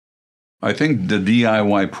I think the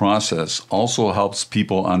DIY process also helps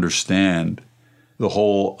people understand the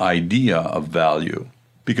whole idea of value.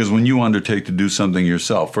 Because when you undertake to do something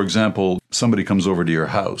yourself, for example, somebody comes over to your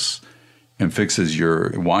house and fixes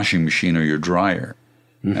your washing machine or your dryer.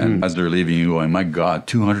 Mm-hmm. And as they're leaving, you going, my God,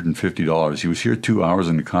 $250. He was here 2 hours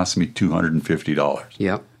and it cost me $250.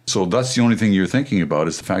 Yep. So that's the only thing you're thinking about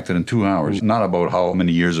is the fact that in 2 hours, not about how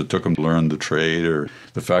many years it took him to learn the trade or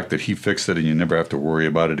the fact that he fixed it and you never have to worry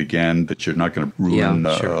about it again, that you're not going to ruin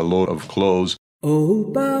a load of clothes. You're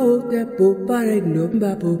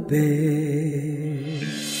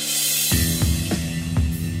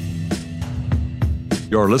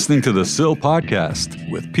listening to the SIL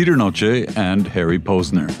Podcast with Peter Noche and Harry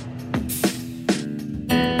Posner.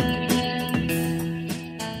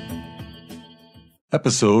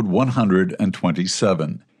 Episode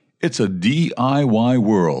 127. It's a DIY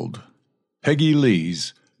world. Peggy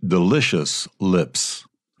Lee's Delicious Lips.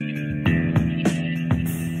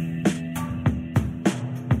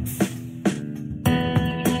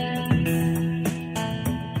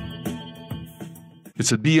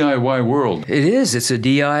 It's a DIY world. It is. It's a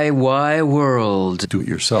DIY world. Do it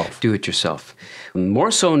yourself. Do it yourself.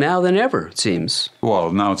 More so now than ever, it seems.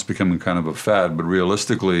 Well, now it's becoming kind of a fad, but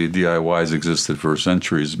realistically, DIYs existed for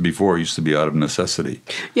centuries. Before, it used to be out of necessity.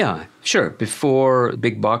 Yeah, sure. Before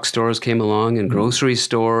big box stores came along and grocery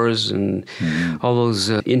stores and all those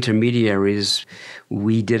intermediaries,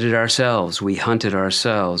 we did it ourselves. We hunted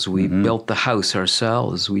ourselves. We built the house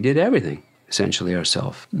ourselves. We did everything, essentially,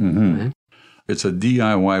 ourselves. Right? It's a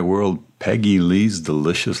DIY world, Peggy Lee's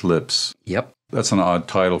Delicious Lips. Yep. That's an odd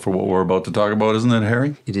title for what we're about to talk about, isn't it,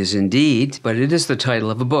 Harry? It is indeed, but it is the title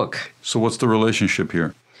of a book. So what's the relationship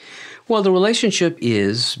here? Well, the relationship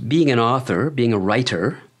is being an author, being a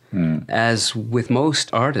writer, as with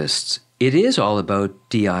most artists, it is all about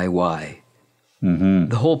DIY.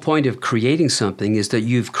 The whole point of creating something is that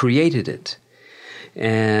you've created it.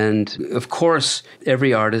 And of course,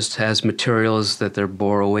 every artist has materials that they're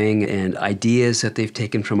borrowing and ideas that they've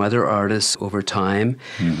taken from other artists over time,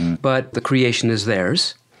 but the creation is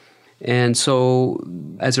theirs. And so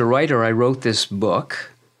as a writer, I wrote this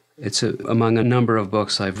book. It's among a number of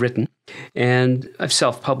books I've written, and I've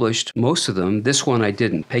self-published most of them. This one I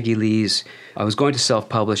didn't. Peggy Lee's, I was going to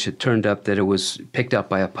self-publish. It turned up that it was picked up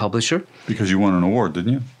by a publisher. Because you won an award,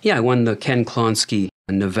 didn't you? Yeah, I won the Ken Klonsky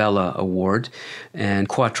Novella Award, and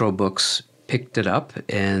Quattro Books picked it up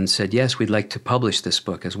and said, yes, we'd like to publish this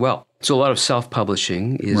book as well. So a lot of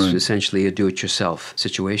self-publishing is essentially a do-it-yourself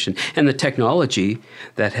situation. And the technology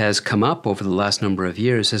that has come up over the last number of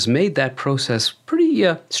years has made that process pretty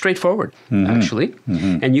straightforward, actually.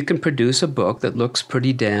 And you can produce a book that looks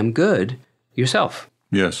pretty damn good yourself.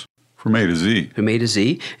 Yes. From A to Z. From A to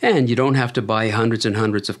Z. And you don't have to buy hundreds and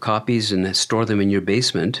hundreds of copies and store them in your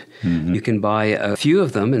basement. You can buy a few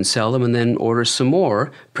of them and sell them and then order some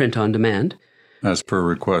more, print on demand. As per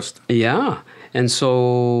request. Yeah. And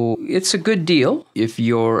so it's a good deal if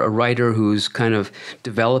you're a writer who's kind of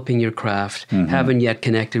developing your craft, haven't yet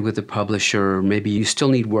connected with a publisher, maybe you still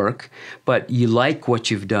need work, but you like what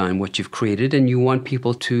you've done, what you've created, and you want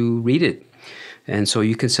people to read it. And so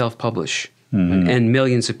you can self-publish. And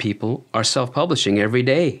millions of people are self-publishing every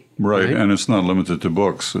day. Right, and it's not limited to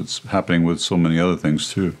books. It's happening with so many other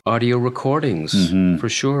things, too. Audio recordings, for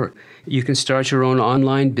sure. You can start your own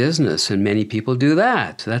online business, and many people do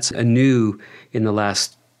that. That's a new in the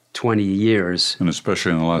last 20 years. And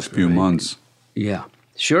especially in the last few months. Yeah,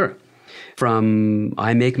 sure. From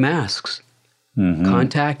I make masks.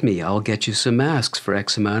 Contact me. I'll get you some masks for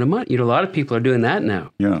X amount of money. You know, a lot of people are doing that now.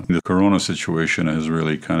 Yeah. The corona situation has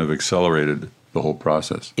really kind of accelerated the whole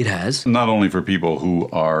process. It has. Not only for people who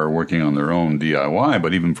are working on their own DIY,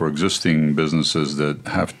 but even for existing businesses that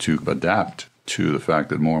have to adapt to the fact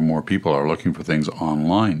that more and more people are looking for things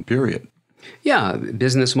online, period. Yeah,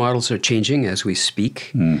 business models are changing as we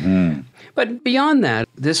speak. But beyond that,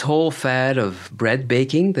 this whole fad of bread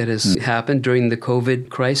baking that has happened during the COVID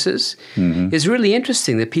crisis is really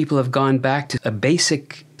interesting that people have gone back to a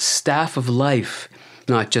basic staff of life,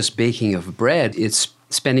 not just baking of bread. It's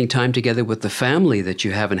spending time together with the family that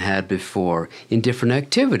you haven't had before in different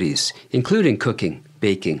activities, including cooking,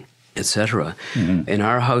 baking, etc. In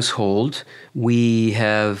our household, we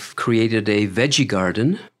have created a veggie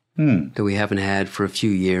garden that we haven't had for a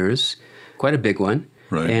few years, quite a big one.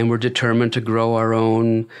 Right. And we're determined to grow our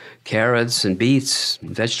own carrots and beets,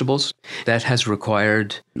 and vegetables. That has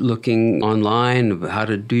required looking online of how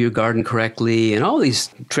to do your garden correctly and all these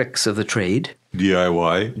tricks of the trade.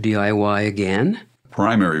 DIY. DIY again.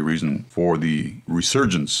 Primary reason for the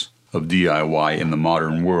resurgence of DIY in the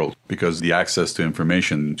modern world, because the access to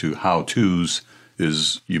information, to how-tos,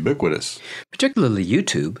 is ubiquitous. Particularly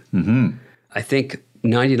YouTube. I think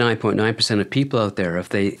 99.9% of people out there, if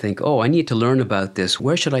they think, oh, I need to learn about this,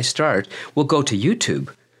 where should I start? We'll go to YouTube.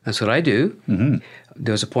 That's what I do.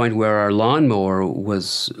 There was a point where our lawnmower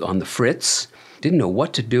was on the fritz. Didn't know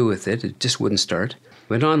what to do with it. It just wouldn't start.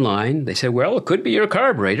 Went online. They said, well, it could be your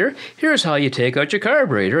carburetor. Here's how you take out your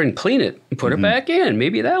carburetor and clean it and put it back in.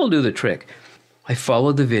 Maybe that'll do the trick. I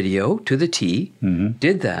followed the video to the T,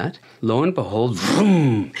 did that. Lo and behold,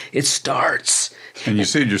 vroom, it starts. And you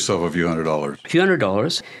saved yourself a few $100s. A few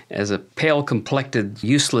 $100. As a pale-complected,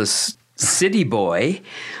 useless city boy,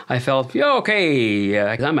 I felt, yeah, okay,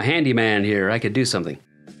 I'm a handyman here. I could do something.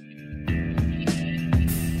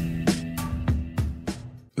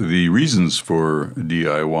 The reasons for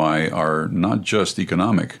DIY are not just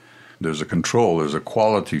economic. There's a control, there's a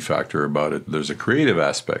quality factor about it, there's a creative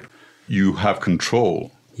aspect. You have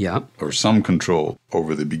control, or some control,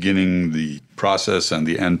 over the beginning, the process, and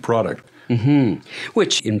the end product.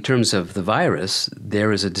 Which, in terms of the virus,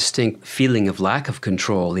 there is a distinct feeling of lack of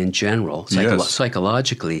control in general,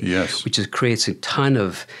 psychologically, which creates a ton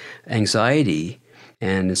of anxiety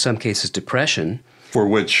and, in some cases, depression. For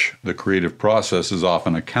which the creative process is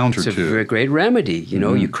often a counter to. It's a very great remedy. You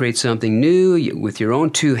know, you create something new with your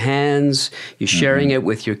own two hands, you're sharing it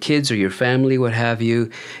with your kids or your family, what have you,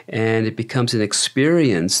 and it becomes an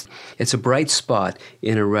experience. It's a bright spot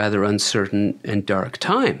in a rather uncertain and dark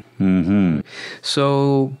time.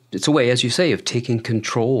 So it's a way, as you say, of taking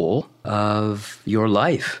control of your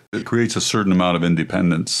life. It creates a certain amount of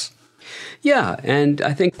independence. Yeah, and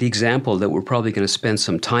I think the example that we're probably going to spend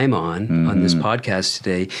some time on this podcast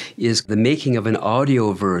today is the making of an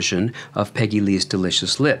audio version of Peggy Lee's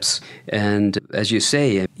Delicious Lips. And as you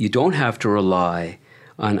say, you don't have to rely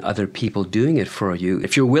on other people doing it for you.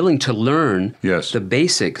 If you're willing to learn the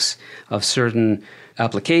basics of certain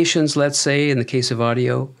applications, let's say, in the case of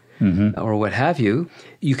audio, or what have you,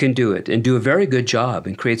 you can do it and do a very good job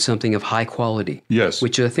and create something of high quality,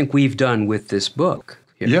 which I think we've done with this book.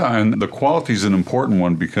 Yeah, and the quality is an important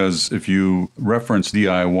one because if you reference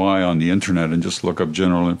DIY on the internet and just look up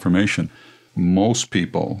general information, most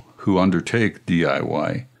people who undertake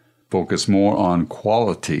DIY focus more on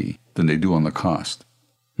quality than they do on the cost.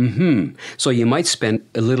 So you might spend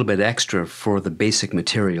a little bit extra for the basic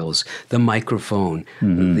materials, the microphone,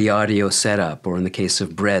 the audio setup, or in the case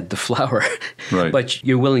of bread, the flour. But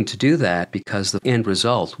you're willing to do that because the end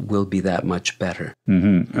result will be that much better.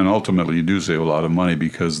 And ultimately, you do save a lot of money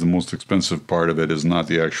because the most expensive part of it is not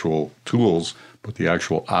the actual tools, but the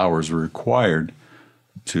actual hours required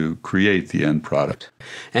to create the end product.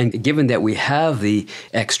 And given that we have the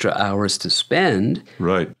extra hours to spend,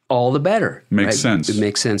 all the better. Makes sense. It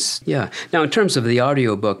makes sense, yeah. Now, in terms of the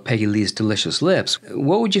audiobook, Peggy Lee's Delicious Lips,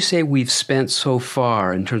 what would you say we've spent so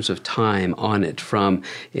far in terms of time on it, from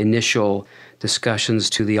initial discussions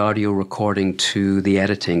to the audio recording to the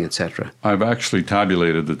editing, etc.? I've actually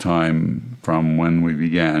tabulated the time from when we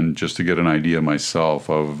began just to get an idea myself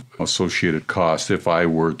of associated cost if I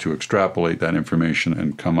were to extrapolate that information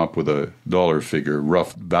and come up with a dollar figure,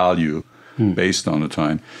 rough value based on the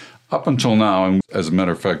time. Up until now, and as a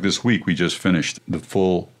matter of fact, this week we just finished the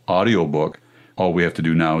full audiobook. All we have to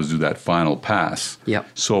do now is do that final pass.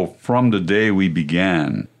 So from the day we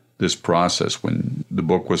began this process, when the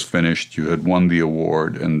book was finished, you had won the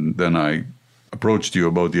award, and then I approached you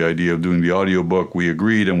about the idea of doing the audiobook. We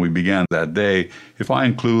agreed, and we began that day. If I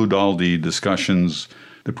include all the discussions,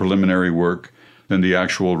 the preliminary work, then the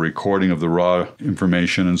actual recording of the raw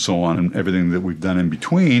information and so on, and everything that we've done in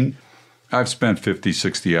between, I've spent 50,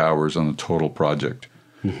 60 hours on the total project.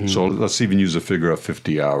 So let's even use a figure of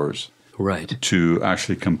 50 hours to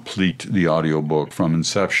actually complete the audiobook from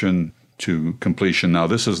inception to completion. Now,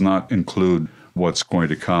 this does not include what's going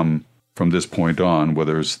to come from this point on,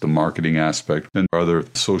 whether it's the marketing aspect and other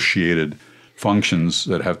associated functions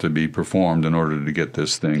that have to be performed in order to get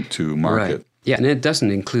this thing to market. Yeah, and it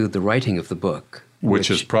doesn't include the writing of the book.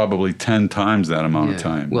 Which is probably 10 times that amount of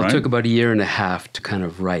time, Well, it took about a year and a half to kind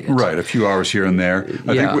of write it. A few hours here and there.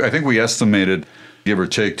 I think we estimated, give or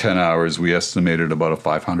take 10 hours, we estimated about a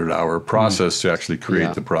 500-hour process to actually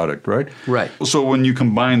create the product, right? So when you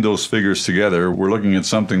combine those figures together, we're looking at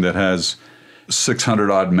something that has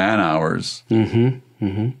 600-odd man-hours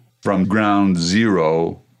from ground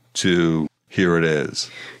zero to here it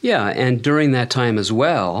is. Yeah, and during that time as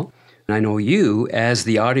well, I know you, as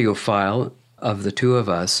the audiophile of the two of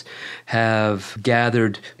us, have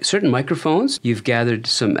gathered certain microphones. You've gathered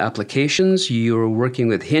some applications. You're working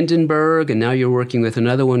with Hindenburg, and now you're working with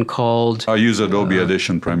another one called... I use Adobe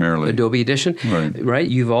Audition primarily. Adobe Audition? Right.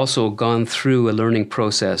 You've also gone through a learning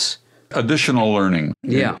process. Additional learning.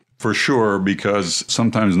 For sure, because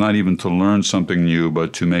sometimes not even to learn something new,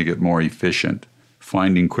 but to make it more efficient.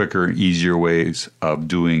 Finding quicker, easier ways of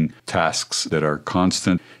doing tasks that are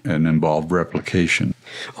constant and involve replication.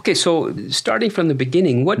 Okay, so starting from the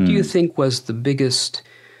beginning, what do you think was the biggest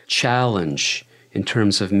challenge in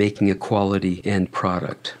terms of making a quality end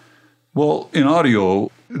product? Well, in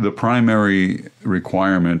audio, the primary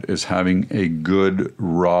requirement is having a good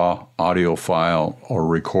raw audio file or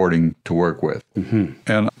recording to work with.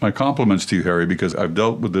 And my compliments to you, Harry, because I've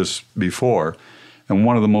dealt with this before. And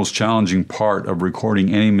one of the most challenging part of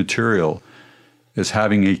recording any material is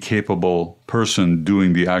having a capable person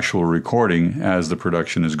doing the actual recording as the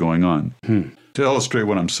production is going on. To illustrate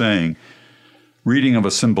what I'm saying, reading of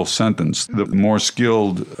a simple sentence, the more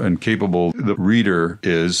skilled and capable the reader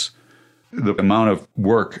is, the amount of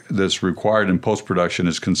work that's required in post-production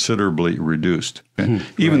is considerably reduced.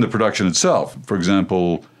 Even the production itself. For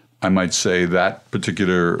example, I might say that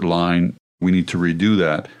particular line, we need to redo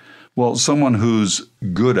that. Well, someone who's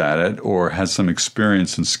good at it or has some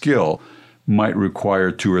experience and skill might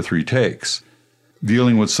require 2 or 3 takes.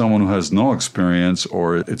 Dealing with someone who has no experience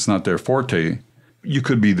or it's not their forte, you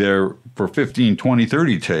could be there for 15, 20,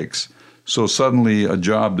 30 takes. So suddenly a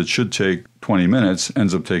job that should take 20 minutes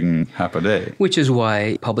ends up taking half a day. Which is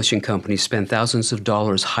why publishing companies spend thousands of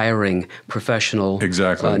dollars hiring professional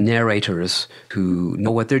narrators who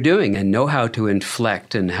know what they're doing and know how to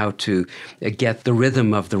inflect and how to get the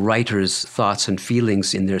rhythm of the writer's thoughts and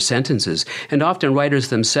feelings in their sentences. And often writers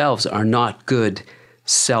themselves are not good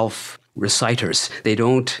self-reciters. They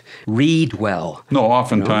don't read well. No,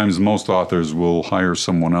 oftentimes most authors will hire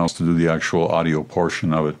someone else to do the actual audio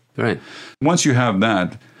portion of it. Right. Once you have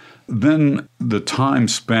that, then the time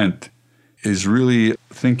spent is really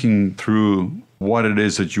thinking through what it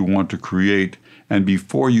is that you want to create. And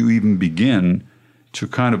before you even begin, to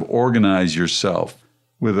kind of organize yourself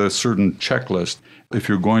with a certain checklist. If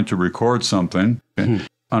you're going to record something,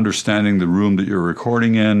 understanding the room that you're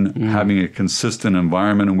recording in, having a consistent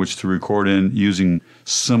environment in which to record in, using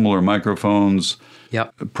similar microphones,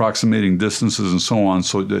 approximating distances and so on,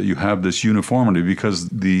 so that you have this uniformity, because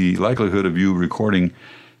the likelihood of you recording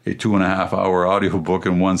a 2.5-hour audiobook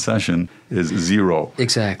in one session is 0.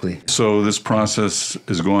 Exactly. So this process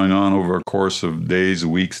is going on over a course of days,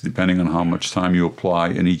 weeks, depending on how much time you apply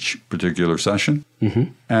in each particular session.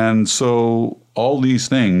 And so all these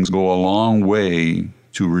things go a long way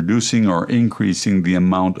to reducing or increasing the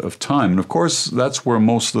amount of time. And of course, that's where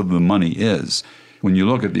most of the money is. When you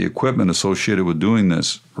look at the equipment associated with doing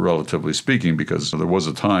this, relatively speaking, because there was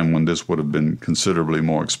a time when this would have been considerably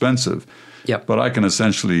more expensive. But I can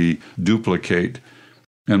essentially duplicate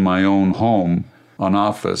in my own home an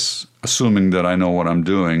office, assuming that I know what I'm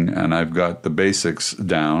doing and I've got the basics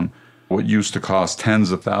down. What used to cost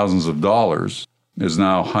tens of thousands of dollars is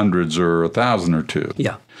now hundreds or 1,000 or 2.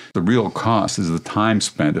 The real cost is the time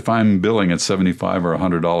spent. If I'm billing at $75 or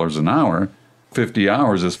 $100 an hour, 50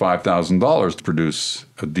 hours is $5,000 to produce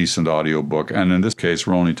a decent audiobook. And in this case,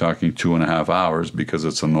 we're only talking 2.5 hours because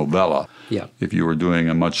it's a novella. If you were doing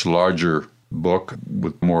a much larger book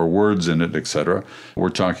with more words in it, etc., we're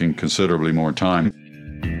talking considerably more time.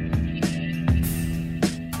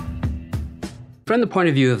 From the point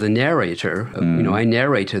of view of the narrator, I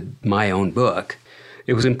narrated my own book.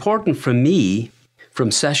 It was important for me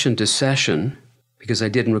from session to session, because I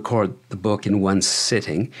didn't record the book in one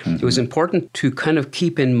sitting, it was important to kind of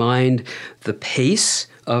keep in mind the pace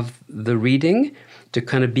of the reading, to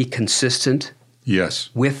kind of be consistent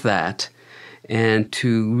with that, and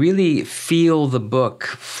to really feel the book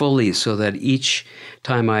fully, so that each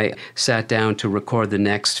time I sat down to record the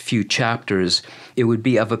next few chapters, it would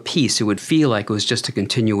be of a piece. It would feel like it was just a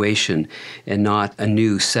continuation and not a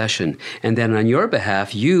new session. And then on your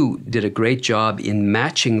behalf, you did a great job in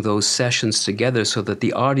matching those sessions together so that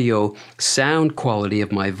the audio sound quality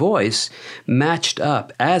of my voice matched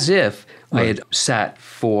up as if I had sat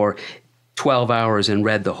for 12 hours and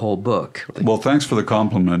read the whole book. Well, thanks for the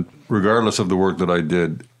compliment. Regardless of the work that I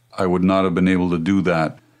did, I would not have been able to do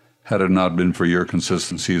that had it not been for your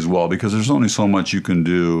consistency as well, because there's only so much you can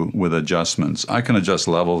do with adjustments. I can adjust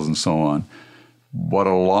levels and so on, but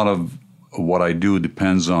a lot of what I do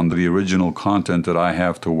depends on the original content that I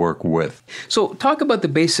have to work with. So talk about the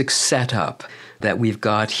basic setup that we've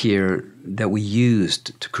got here that we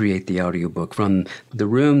used to create the audiobook, from the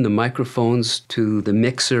room, the microphones, to the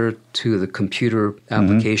mixer, to the computer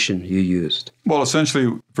application you used. Well,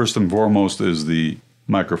 essentially, first and foremost is the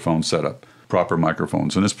microphone setup, proper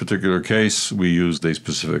microphones. In this particular case, we used a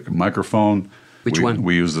specific microphone. Which one?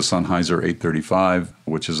 We used the Sennheiser 835,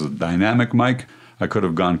 which is a dynamic mic. I could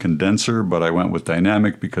have gone condenser, but I went with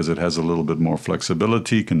dynamic because it has a little bit more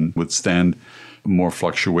flexibility, can withstand more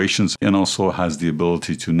fluctuations, and also has the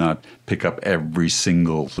ability to not pick up every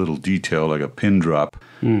single little detail like a pin drop,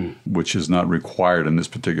 which is not required in this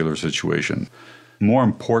particular situation. More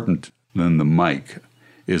important than the mic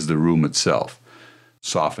is the room itself,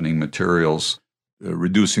 softening materials,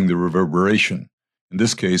 reducing the reverberation. In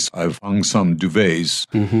this case, I've hung some duvets,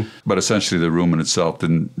 but essentially the room in itself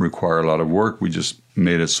didn't require a lot of work. We just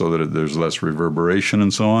made it so that there's less reverberation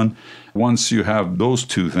and so on. Once you have those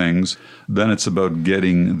two things, then it's about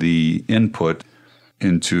getting the input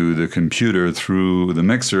into the computer through the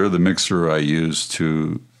mixer. The mixer I use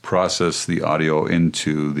to process the audio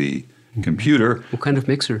into the computer. What kind of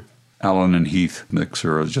mixer? Allen and Heath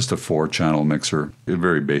mixer, just a 4-channel mixer. It's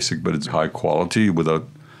very basic, but it's high quality without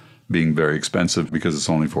being very expensive because it's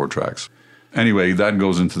only 4 tracks. Anyway, that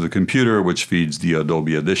goes into the computer, which feeds the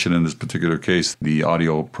Adobe Audition, in this particular case, the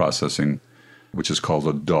audio processing, which is called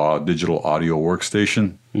a DAW, Digital Audio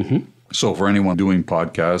Workstation. So for anyone doing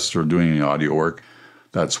podcasts or doing any audio work,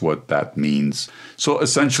 that's what that means. So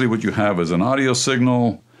essentially what you have is an audio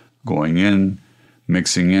signal going in,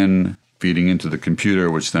 mixing in, feeding into the computer,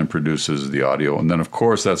 which then produces the audio. And then, of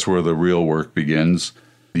course, that's where the real work begins,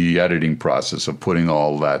 the editing process of putting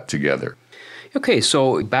all that together. Okay,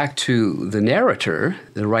 so back to the narrator,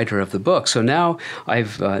 the writer of the book. So now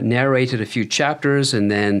I've narrated a few chapters, and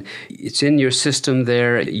then it's in your system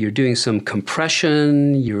there. You're doing some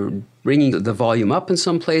compression. You're bringing the volume up in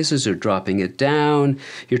some places or dropping it down.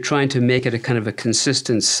 You're trying to make it a kind of a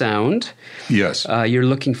consistent sound. Yes. You're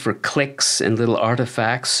looking for clicks and little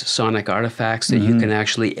artifacts, sonic artifacts that you can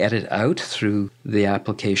actually edit out through the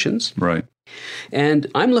applications. Right. And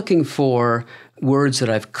I'm looking for words that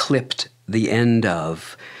I've clipped the end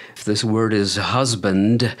of. If this word is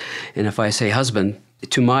husband, and if I say husband,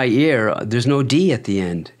 to my ear, there's no D at the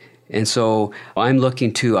end. And so I'm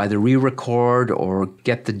looking to either re-record or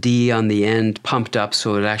get the D on the end pumped up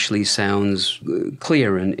so it actually sounds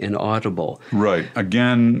clear and audible. Right.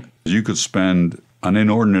 Again, you could spend an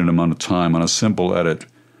inordinate amount of time on a simple edit,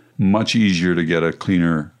 much easier to get a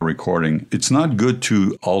cleaner recording. It's not good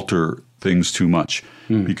to alter things too much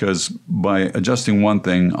because by adjusting one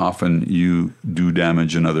thing, often you do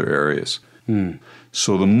damage in other areas.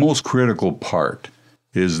 So the most critical part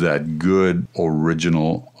is that good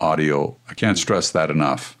original audio. I can't stress that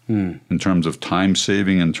enough in terms of time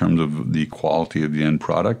saving, in terms of the quality of the end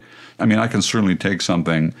product. I mean, I can certainly take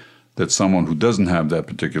something that someone who doesn't have that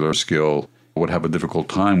particular skill would have a difficult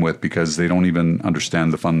time with because they don't even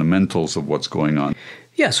understand the fundamentals of what's going on.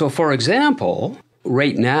 Yeah, so for example,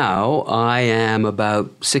 right now I am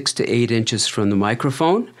about 6 to 8 inches from the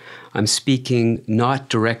microphone. I'm speaking not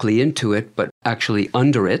directly into it, but actually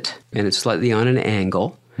under it, and it's slightly on an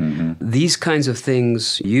angle. These kinds of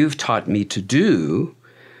things you've taught me to do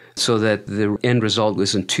so that the end result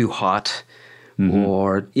isn't too hot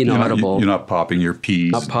or inaudible. You're not popping your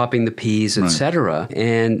P's. Not popping the P's, etc.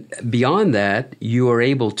 And beyond that, you are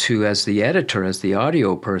able to, as the editor, as the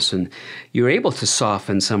audio person, you're able to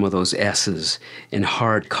soften some of those S's and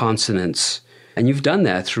hard consonants. And you've done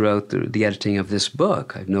that throughout the editing of this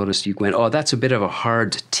book. I've noticed you went, oh, that's a bit of a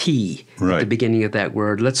hard T at the beginning of that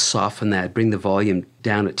word. Let's soften that, bring the volume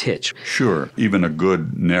down a titch. Sure. Even a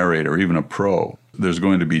good narrator, even a pro, there's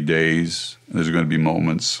going to be days, there's going to be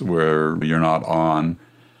moments where you're not on.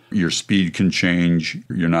 Your speed can change.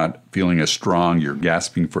 You're not feeling as strong. You're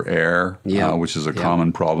gasping for air, which is a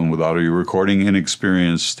common problem with audio recording.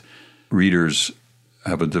 Inexperienced readers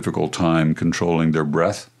have a difficult time controlling their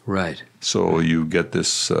breath. Right. So you get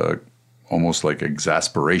this almost like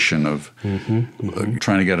exasperation of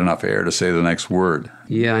trying to get enough air to say the next word.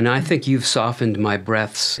 Yeah, and I think you've softened my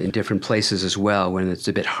breaths in different places as well when it's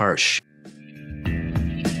a bit harsh.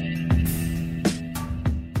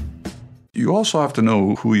 You also have to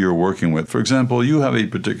know who you're working with. For example, you have a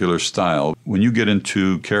particular style. When you get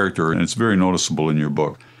into character, and it's very noticeable in your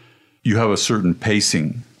book, you have a certain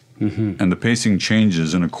pacing. And the pacing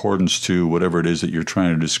changes in accordance to whatever it is that you're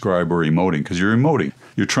trying to describe or emoting, because you're emoting.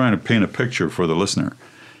 You're trying to paint a picture for the listener.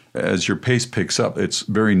 As your pace picks up, it's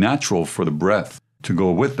very natural for the breath to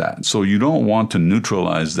go with that. So you don't want to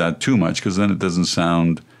neutralize that too much because then it doesn't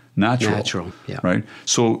sound natural. Right?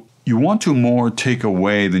 So you want to more take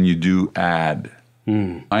away than you do add.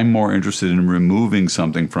 I'm more interested in removing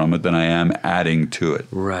something from it than I am adding to it.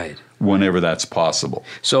 Right. Whenever that's possible.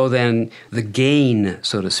 So then the gain,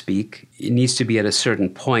 so to speak, it needs to be at a certain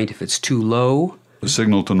point. If it's too low... The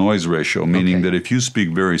signal-to-noise ratio, meaning that if you speak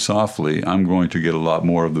very softly, I'm going to get a lot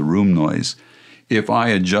more of the room noise. if I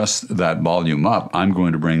adjust that volume up, I'm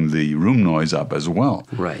going to bring the room noise up as well.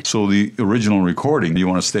 Right. So the original recording, you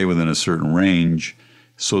want to stay within a certain range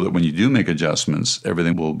so that when you do make adjustments,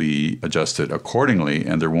 everything will be adjusted accordingly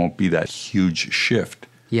and there won't be that huge shift.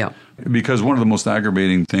 Yeah. Because one of the most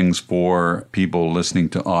aggravating things for people listening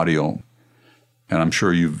to audio, and I'm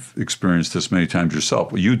sure you've experienced this many times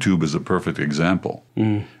yourself, YouTube is a perfect example,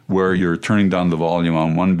 where you're turning down the volume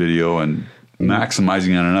on one video and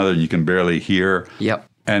maximizing on another, and you can barely hear. Yep.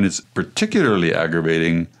 And it's particularly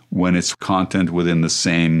aggravating when it's content within the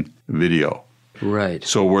same video. Right.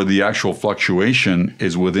 So where the actual fluctuation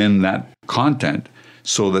is within that content,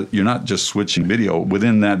 so that you're not just switching video.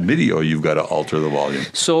 Within that video, you've got to alter the volume.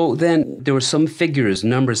 So then there were some figures,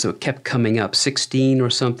 numbers that kept coming up, 16 or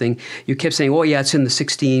something. You kept saying, oh, yeah, it's in the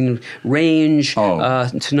 16 range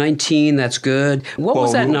to 19. That's good. What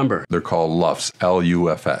was that number? They're called LUFS,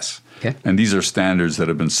 L-U-F-S. Okay. And these are standards that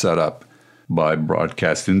have been set up by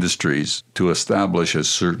broadcast industries to establish a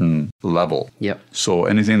certain level. Yep. So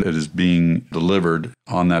anything that is being delivered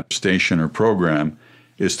on that station or program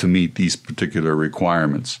is to meet these particular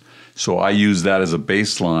requirements. So I use that as a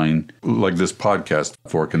baseline, like this podcast,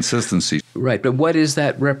 for consistency. Right, but what does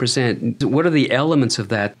that represent? What are the elements of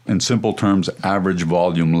that? In simple terms, average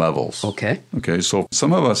volume levels. Okay. Okay, so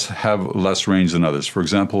some of us have less range than others. For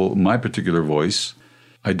example, my particular voice,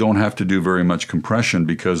 I don't have to do very much compression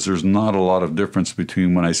because there's not a lot of difference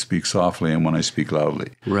between when I speak softly and when I speak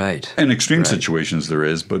loudly. Right. In extreme situations there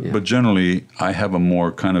is, but generally I have a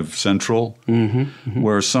more kind of central,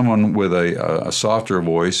 where someone with a softer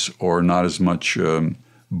voice or not as much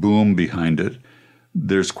boom behind it,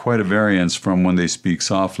 there's quite a variance from when they speak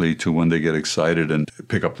softly to when they get excited and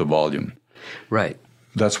pick up the volume. Right.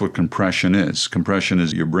 That's what compression is. Compression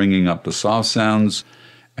is you're bringing up the soft sounds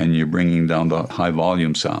and you're bringing down the high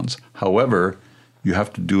volume sounds. However, you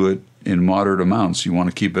have to do it in moderate amounts. You want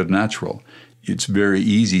to keep it natural. It's very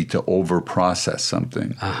easy to over-process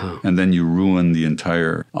something, and then you ruin the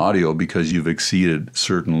entire audio because you've exceeded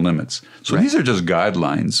certain limits. So these are just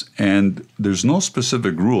guidelines, and there's no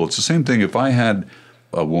specific rule. It's the same thing if I had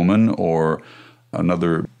a woman or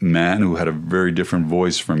another man who had a very different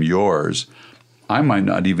voice from yours, I might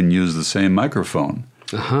not even use the same microphone.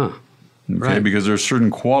 Okay, because there are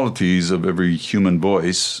certain qualities of every human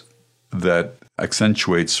voice that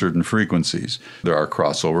accentuate certain frequencies. There are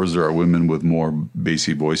crossovers. There are women with more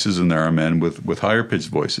bassy voices, and there are men with higher pitched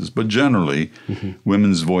voices. But generally,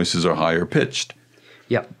 women's voices are higher pitched.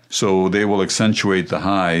 Yep. So they will accentuate the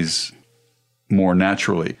highs more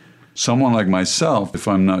naturally. Someone like myself, if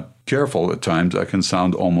I'm not careful at times, I can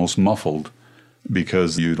sound almost muffled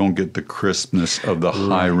because you don't get the crispness of the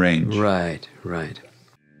high range. Right, right.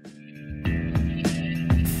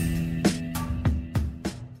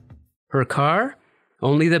 Her car?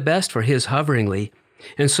 Only the best for his hoveringly.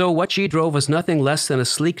 And so what she drove was nothing less than a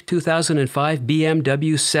sleek 2005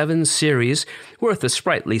 BMW 7 Series worth a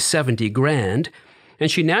sprightly 70 grand,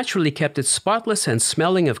 and she naturally kept it spotless and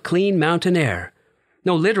smelling of clean mountain air.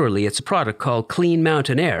 No, literally, it's a product called Clean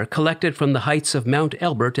Mountain Air, collected from the heights of Mount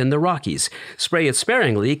Elbert in the Rockies. Spray it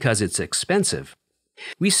sparingly because it's expensive.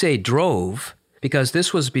 We say drove because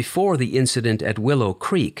this was before the incident at Willow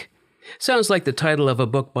Creek. Sounds like the title of a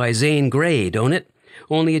book by Zane Grey, don't it?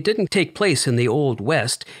 Only it didn't take place in the Old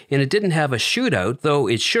West, and it didn't have a shootout, though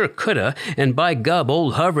it sure coulda, and by gub,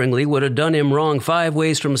 old Hoveringly would have done him wrong 5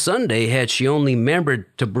 ways from Sunday had she only 'membered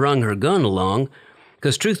to brung her gun along.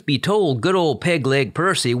 'Cause truth be told, good old Peg-leg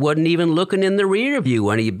Percy wasn't even looking in the rear view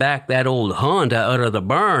when he backed that old Honda out of the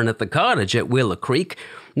barn at the cottage at Willow Creek,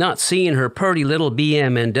 not seeing her purty little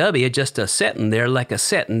BMW just a-settin' there like a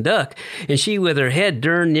settin' duck, and she with her head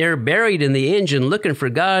darn near buried in the engine looking for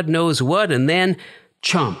God knows what, and then,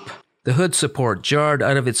 chomp! The hood support jarred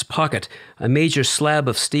out of its pocket, a major slab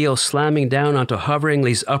of steel slamming down onto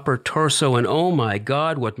Hoveringly's upper torso, and oh my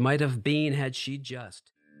God, what might have been had she just...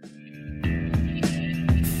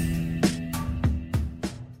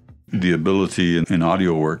 The ability in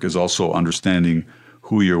audio work is also understanding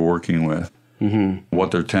who you're working with,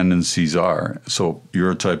 what their tendencies are. So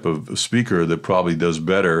you're a type of speaker that probably does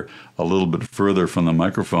better a little bit further from the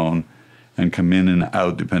microphone and come in and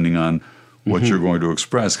out depending on what you're going to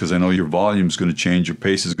express, because I know your volume is going to change, your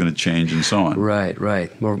pace is going to change, and so on. Right,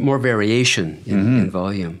 right. More variation in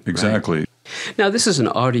volume. Exactly. Right. Now, this is an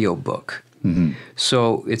audiobook,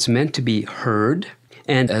 so it's meant to be heard.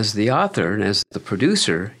 And as the author and as the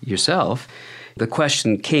producer yourself, the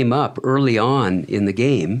question came up early on in the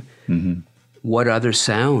game, what other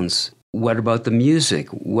sounds What about the music?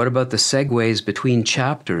 What about the segues between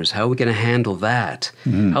chapters? How are we going to handle that?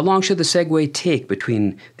 How long should the segue take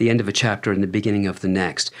between the end of a chapter and the beginning of the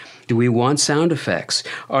next? Do we want sound effects?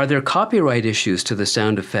 Are there copyright issues to the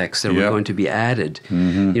sound effects that are going to be added?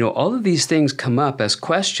 All of these things come up as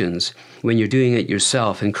questions when you're doing it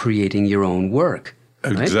yourself and creating your own work.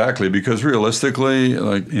 Right? Exactly, because realistically,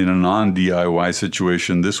 like in a non-DIY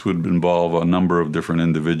situation, this would involve a number of different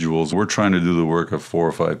individuals. We're trying to do the work of 4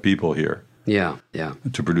 or 5 people here. Yeah.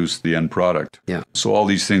 To produce the end product. Yeah. So all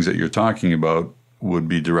these things that you're talking about would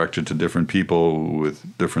be directed to different people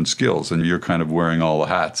with different skills, and you're kind of wearing all the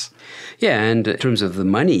hats. Yeah, and in terms of the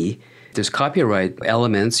money, there's copyright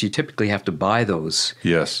elements. You typically have to buy those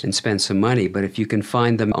and spend some money. But if you can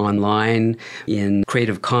find them online in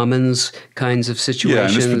Creative Commons kinds of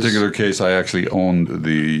situations. Yeah, in this particular case, I actually owned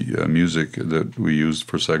the music that we used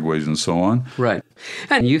for segues and so on. Right.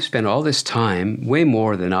 And you've spent all this time, way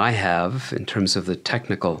more than I have in terms of the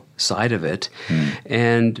technical side of it.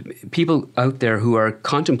 And people out there who are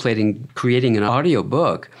contemplating creating an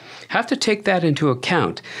audiobook have to take that into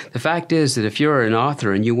account. The fact is that if you're an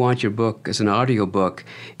author and you want your book as an audiobook,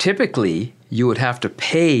 typically you would have to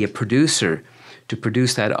pay a producer to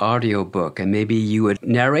produce that audiobook. And maybe you would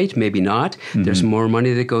narrate, maybe not. There's more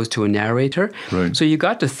money that goes to a narrator. Right. So you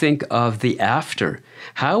got to think of the after.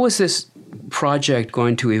 How is this project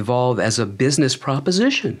going to evolve as a business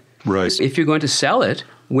proposition? Right. If you're going to sell it,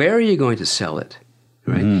 where are you going to sell it?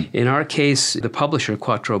 Right. In our case, the publisher,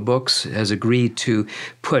 Quattro Books, has agreed to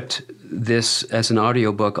put this as an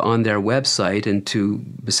audiobook on their website and to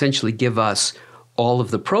essentially give us all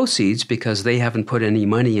of the proceeds because they haven't put any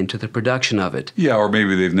money into the production of it. Yeah, or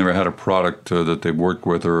maybe they've never had a product that they've worked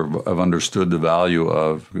with or have understood the value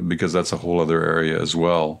of, because that's a whole other area as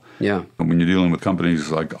well. Yeah. And when you're dealing with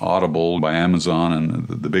companies like Audible by Amazon and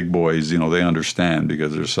the big boys, they understand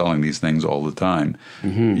because they're selling these things all the time.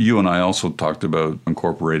 You and I also talked about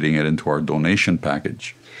incorporating it into our donation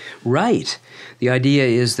package. Right. The idea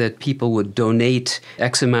is that people would donate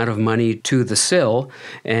X amount of money to the SIL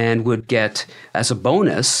and would get, as a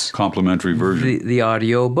bonus, complimentary version, the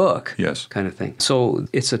audio book, yes, kind of thing. So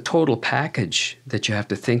it's a total package that you have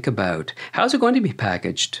to think about. How's it going to be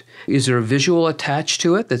packaged? Is there a visual attached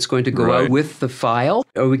to it that's going to go out with the file?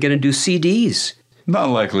 Are we going to do CDs? Not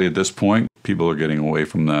likely at this point. People are getting away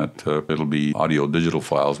from that. It'll be audio digital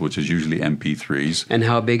files, which is usually MP3s. And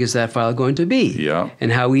how big is that file going to be? Yeah.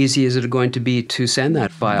 And how easy is it going to be to send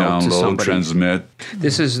that file to somebody? Download, transmit.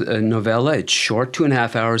 This is a novella. It's short.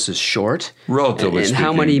 2.5 hours is short. Relatively speaking. And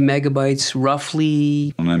how many megabytes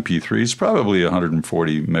roughly? On MP3 is probably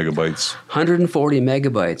 140 megabytes. 140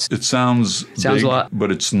 megabytes. It sounds big, a lot.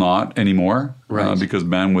 But it's not anymore. Right. Because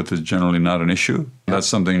bandwidth is generally not an issue. That's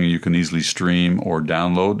something you can easily stream or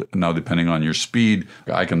download. Now, depending on your speed,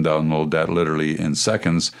 I can download that literally in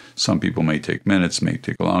seconds. Some people may take minutes, may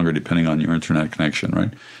take longer, depending on your internet connection,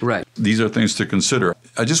 right? Right. These are things to consider.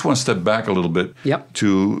 I just want to step back a little bit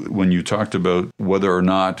to when you talked about whether or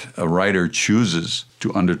not a writer chooses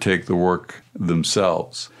to undertake the work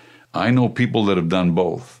themselves. I know people that have done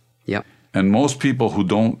both. Yep. And most people who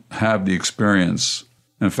don't have the experience,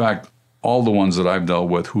 in fact, all the ones that I've dealt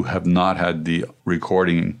with who have not had the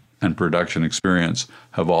recording and production experience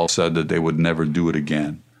have all said that they would never do it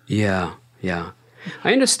again. Yeah.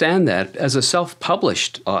 I understand that. As a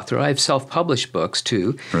self-published author, I have self-published books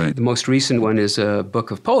too. Right. The most recent one is a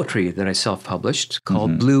book of poetry that I self-published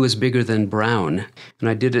called Blue is Bigger Than Brown. And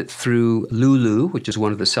I did it through Lulu, which is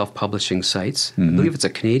one of the self-publishing sites. I believe it's a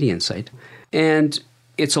Canadian site. And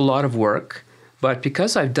it's a lot of work. But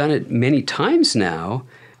because I've done it many times now,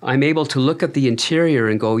 I'm able to look at the interior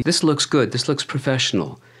and go, this looks good, this looks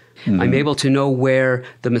professional. I'm able to know where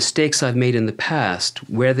the mistakes I've made in the past,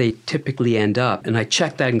 where they typically end up. And I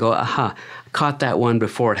check that and go, aha, caught that one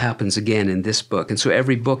before it happens again in this book. And so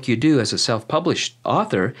every book you do as a self-published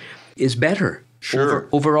author is better. Sure.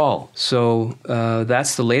 Overall. So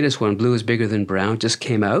that's the latest one. Blue is Bigger Than Brown just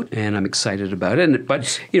came out, and I'm excited about it.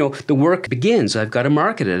 But the work begins. I've got to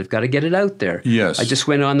market it. I've got to get it out there. Yes. I just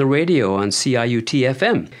went on the radio on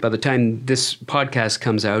CIUT-FM. By the time this podcast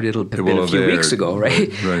comes out, it'll have been a few weeks ago,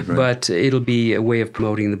 right? Right. But it'll be a way of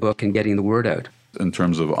promoting the book and getting the word out. In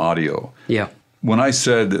terms of audio. Yeah. When I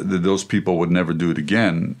said that those people would never do it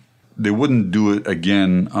again, they wouldn't do it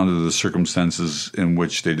again under the circumstances in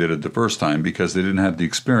which they did it the first time because they didn't have the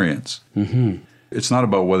experience. It's not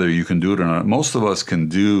about whether you can do it or not. Most of us can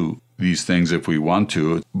do these things if we want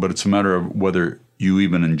to, but it's a matter of whether you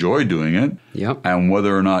even enjoy doing it and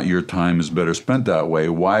whether or not your time is better spent that way.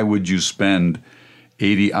 Why would you spend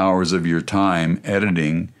 80 hours of your time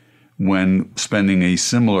editing when spending a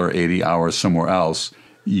similar 80 hours somewhere else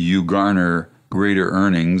you garner greater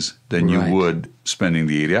earnings than you would spending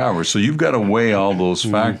the 80 hours. So you've got to weigh all those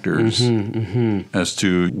factors as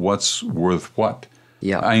to what's worth what.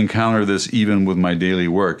 Yeah. I encounter this even with my daily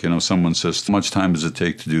work. Someone says, how much time does it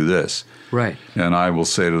take to do this? Right. And I will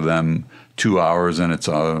say to them, 2 hours and it's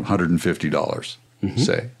 $150,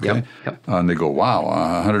 say. Okay? Yep. And they go, wow,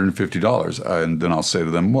 $150. And then I'll say to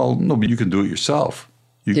them, well, no, but you can do it yourself.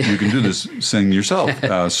 You can do this thing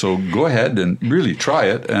yourself. So go ahead and really try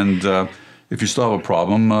it. And if you still have a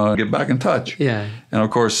problem, get back in touch. Yeah. And of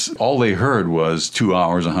course, all they heard was 2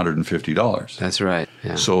 hours, $150. That's right.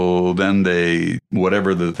 Yeah. So then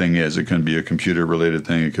whatever the thing is, it can be a computer-related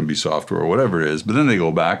thing, it can be software or whatever it is, but then they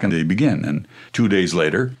go back and they begin. And 2 days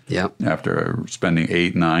later, after spending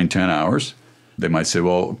 8, 9, 10 hours, they might say,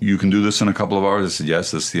 well, you can do this in a couple of hours. I said,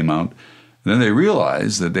 yes, that's the amount. And then they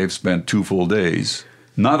realize that they've spent 2 full days.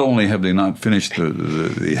 Not only have they not finished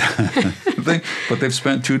the thing, but they've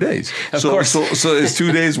spent 2 days. Of course. So is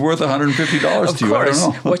 2 days worth $150 to you? I don't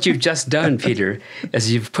know. What you've just done, Peter,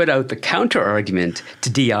 is you've put out the counter-argument to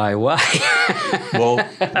DIY. Well,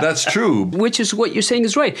 that's true. Which is what you're saying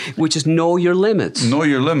is right, which is know your limits. Know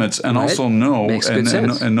your limits and also know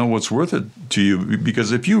and know what's worth it to you.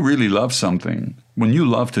 Because if you really love something, when you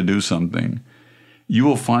love to do something, you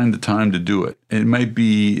will find the time to do it. It might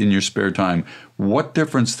be in your spare time. What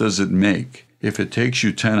difference does it make if it takes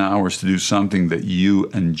you 10 hours to do something that you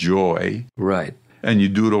enjoy? Right. And you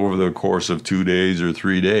do it over the course of 2 days or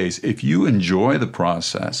 3 days. If you enjoy the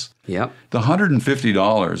process, the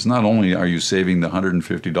 $150, not only are you saving the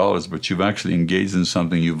 $150, but you've actually engaged in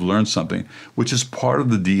something, you've learned something, which is part of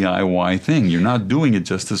the DIY thing. You're not doing it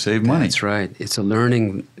just to save money. That's right. It's a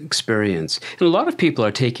learning experience. And a lot of people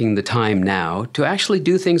are taking the time now to actually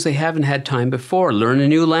do things they haven't had time before, learn a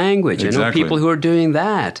new language. Exactly. I know people who are doing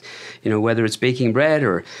that, whether it's baking bread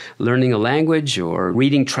or learning a language or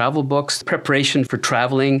reading travel books, preparation for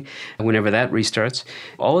traveling, whenever that restarts.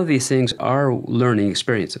 All of these things are learning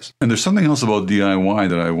experiences. And there's something else about DIY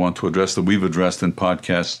that I want to address that we've addressed in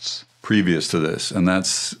podcasts previous to this, and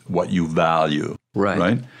that's what you value.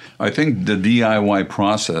 Right? I think the DIY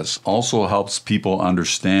process also helps people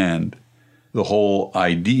understand the whole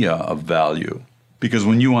idea of value. Because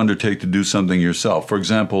when you undertake to do something yourself, for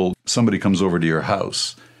example, somebody comes over to your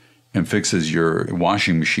house and fixes your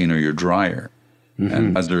washing machine or your dryer,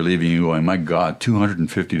 and as they're leaving, you going, my God,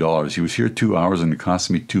 $250. He was here 2 hours and it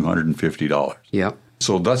cost me $250. Yeah.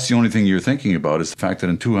 So that's the only thing you're thinking about is the fact that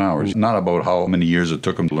in 2 hours, not about how many years it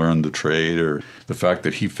took him to learn the trade or the fact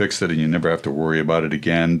that he fixed it and you never have to worry about it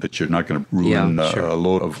again, that you're not going to ruin a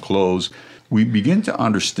load of clothes. We begin to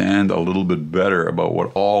understand a little bit better about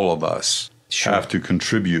what all of us have to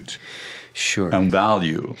contribute and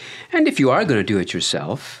value. And if you are going to do it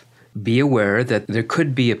yourself, be aware that there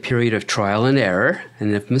could be a period of trial and error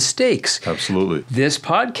and of mistakes. Absolutely. This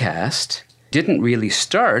podcast didn't really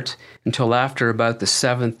start until after about the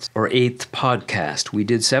 7th or 8th podcast. We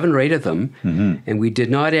did 7 or 8 of them, and we did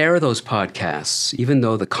not air those podcasts. Even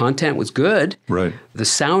though the content was good, the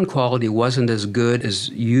sound quality wasn't as good as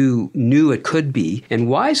you knew it could be. And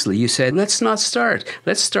wisely, you said, let's not start.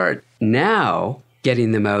 Let's start now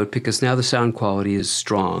getting them out because now the sound quality is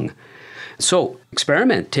strong. So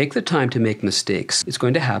experiment. Take the time to make mistakes. It's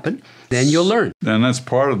going to happen. Then you'll learn. And that's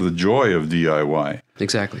part of the joy of DIY.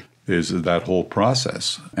 Exactly. Is that whole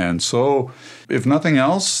process. And so, if nothing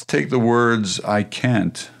else, take the words "I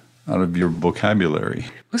can't" out of your vocabulary.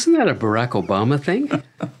 Wasn't that a Barack Obama thing?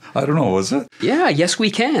 I don't know, was it? Yeah, yes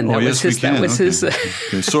we can. That was his.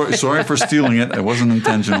 Sorry for stealing it. It wasn't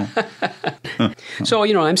intentional. So,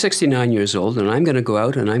 I'm 69 years old, and I'm going to go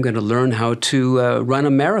out and I'm going to learn how to run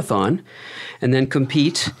a marathon and then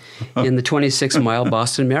compete in the 26-mile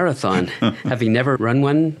Boston Marathon, having never run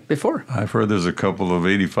one before. I've heard there's a couple of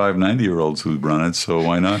 85, 90-year-olds who've run it, so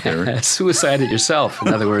why not, Harry? Suicide it yourself,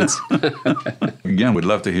 in other words. Again, we'd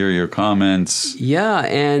love to hear your comments. Yeah,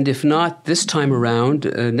 and if not this time around,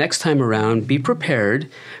 next time around, be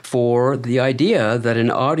prepared for the idea that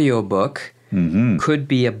an audiobook could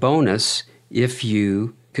be a bonus if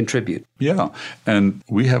you contribute. Yeah, and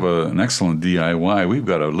we have an excellent DIY. We've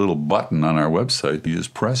got a little button on our website. You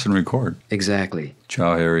just press and record. Exactly.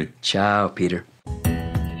 Ciao, Harry. Ciao, Peter.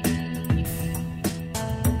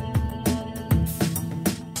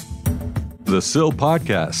 The SIL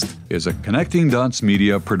Podcast is a Connecting Dots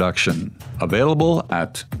Media production. Available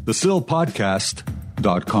at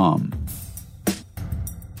thesilpodcast.com.